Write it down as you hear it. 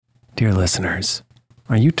Dear listeners,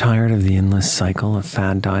 are you tired of the endless cycle of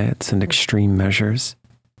fad diets and extreme measures?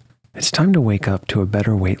 It's time to wake up to a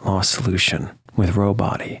better weight loss solution with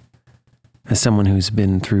Rowbody. As someone who's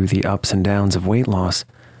been through the ups and downs of weight loss,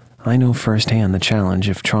 I know firsthand the challenge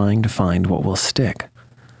of trying to find what will stick.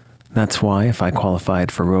 That's why if I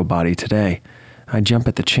qualified for Rowbody today, I'd jump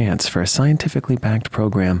at the chance for a scientifically backed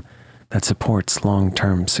program that supports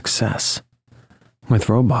long-term success. With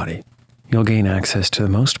Rowbody, you'll gain access to the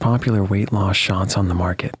most popular weight loss shots on the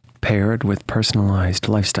market, paired with personalized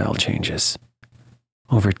lifestyle changes.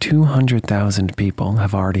 Over 200,000 people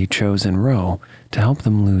have already chosen Row to help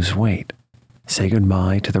them lose weight. Say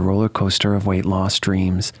goodbye to the roller coaster of weight loss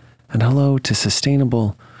dreams and hello to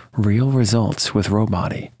sustainable, real results with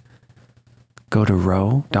Rowbody. Go to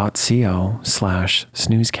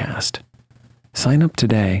row.co/snoozecast. Sign up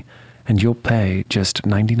today and you'll pay just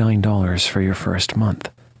 $99 for your first month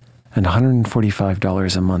and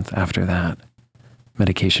 $145 a month after that.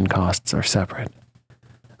 Medication costs are separate.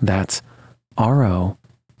 That's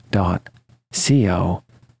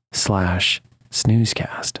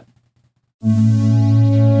ro.co/snoozecast.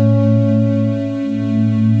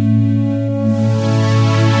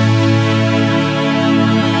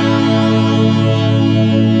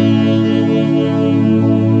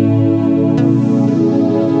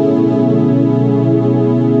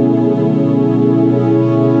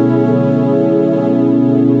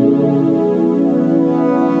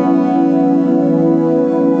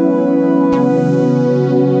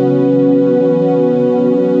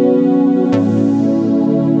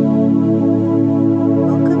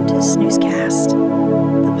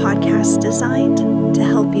 Designed to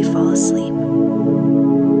help you fall asleep.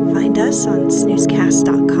 Find us on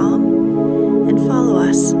snoozecast.com and follow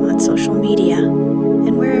us on social media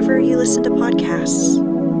and wherever you listen to podcasts.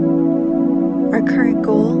 Our current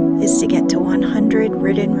goal is to get to 100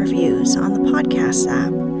 written reviews on the podcast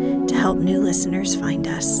app to help new listeners find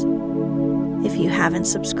us. If you haven't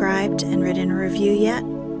subscribed and written a review yet,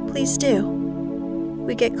 please do.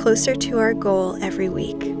 We get closer to our goal every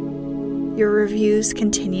week. Your reviews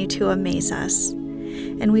continue to amaze us,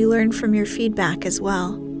 and we learn from your feedback as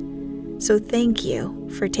well. So thank you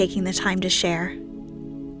for taking the time to share.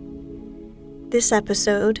 This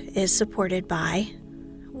episode is supported by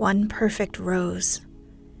One Perfect Rose.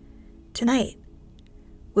 Tonight,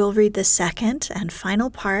 we'll read the second and final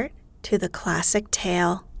part to the classic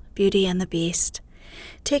tale, Beauty and the Beast,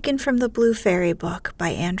 taken from the Blue Fairy book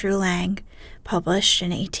by Andrew Lang, published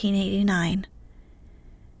in 1889.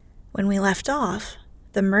 When we left off,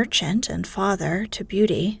 the merchant and father to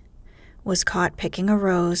Beauty was caught picking a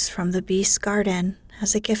rose from the beast's garden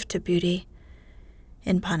as a gift to Beauty.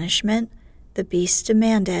 In punishment, the beast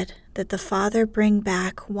demanded that the father bring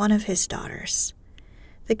back one of his daughters.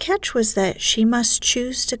 The catch was that she must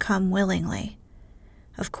choose to come willingly.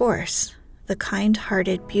 Of course, the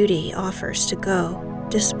kind-hearted Beauty offers to go,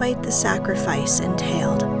 despite the sacrifice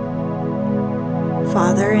entailed.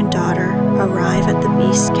 Father and daughter arrive at the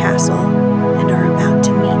beast's castle and are about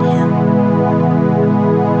to meet him.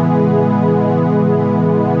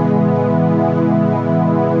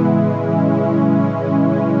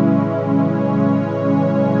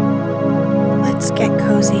 Let's get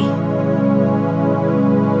cozy.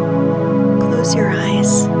 Close your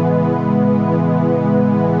eyes.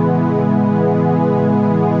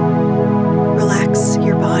 Relax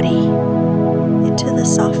your body into the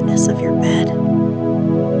softness of your bed.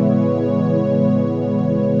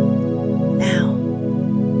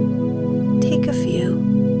 Take a few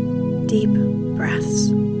deep breaths.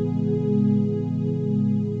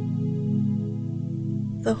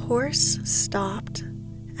 The horse stopped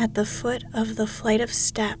at the foot of the flight of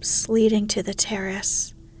steps leading to the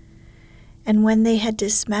terrace, and when they had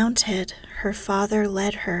dismounted, her father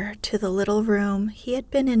led her to the little room he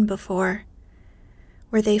had been in before,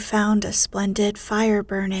 where they found a splendid fire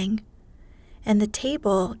burning and the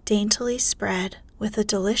table daintily spread with a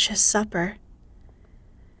delicious supper.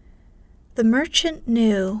 The merchant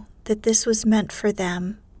knew that this was meant for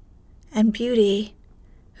them, and Beauty,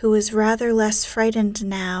 who was rather less frightened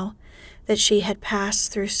now that she had passed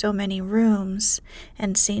through so many rooms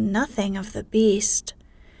and seen nothing of the beast,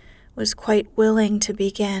 was quite willing to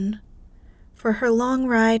begin, for her long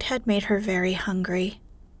ride had made her very hungry.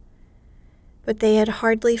 But they had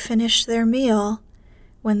hardly finished their meal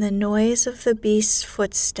when the noise of the beast's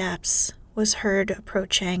footsteps was heard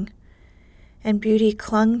approaching, and Beauty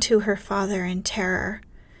clung to her father in terror,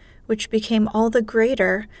 which became all the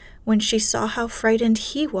greater when she saw how frightened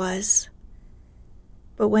he was.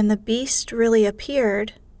 But when the beast really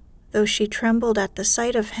appeared, though she trembled at the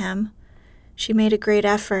sight of him, she made a great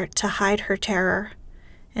effort to hide her terror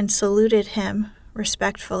and saluted him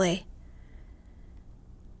respectfully.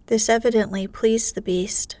 This evidently pleased the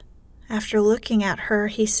beast. After looking at her,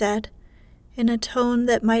 he said, in a tone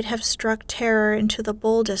that might have struck terror into the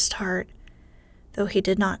boldest heart, though he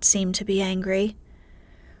did not seem to be angry,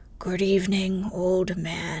 "Good evening, old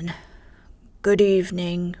man. Good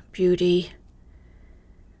evening, Beauty."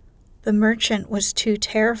 The merchant was too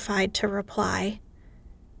terrified to reply,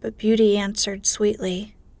 but Beauty answered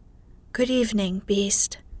sweetly, "Good evening,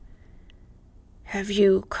 beast." "Have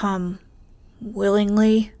you come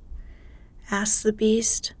willingly?" asked the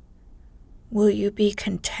beast. "Will you be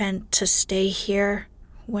content to stay here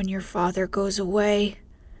when your father goes away?"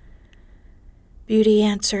 Beauty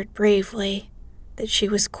answered bravely that she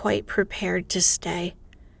was quite prepared to stay.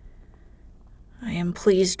 "I am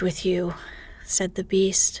pleased with you," said the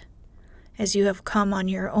beast. "As you have come on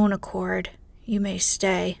your own accord, you may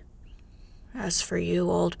stay. As for you,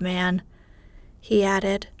 old man," he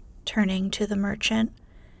added, turning to the merchant,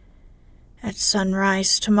 "at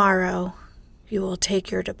sunrise tomorrow, you will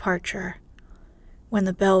take your departure. When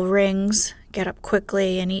the bell rings, get up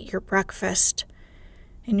quickly and eat your breakfast,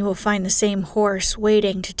 and you will find the same horse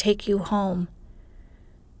waiting to take you home.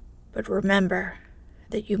 But remember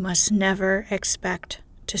that you must never expect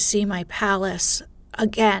to see my palace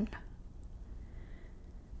again."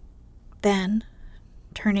 Then,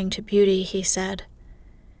 turning to Beauty, he said,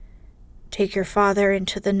 "Take your father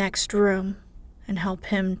into the next room and help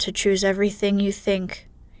him to choose everything you think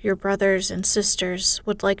your brothers and sisters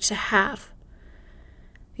would like to have.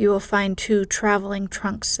 You will find 2 traveling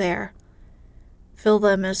trunks there. Fill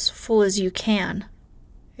them as full as you can.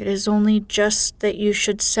 It is only just that you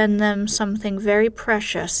should send them something very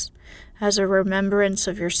precious as a remembrance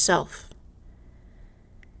of yourself."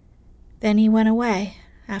 Then he went away,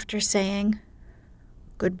 after saying,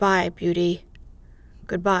 "Goodbye, Beauty.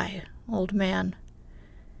 Goodbye, old man."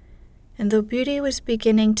 And though Beauty was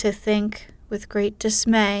beginning to think with great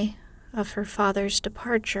dismay of her father's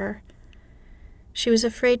departure, she was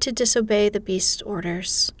afraid to disobey the beast's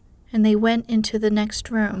orders, and they went into the next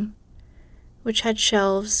room, which had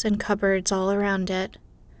shelves and cupboards all around it.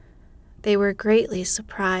 They were greatly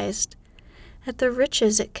surprised at the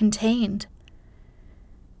riches it contained.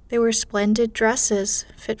 There were splendid dresses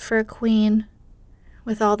fit for a queen,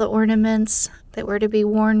 with all the ornaments that were to be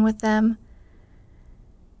worn with them.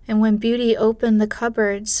 And when Beauty opened the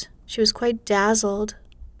cupboards, she was quite dazzled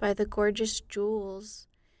by the gorgeous jewels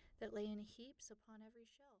that lay in heaps upon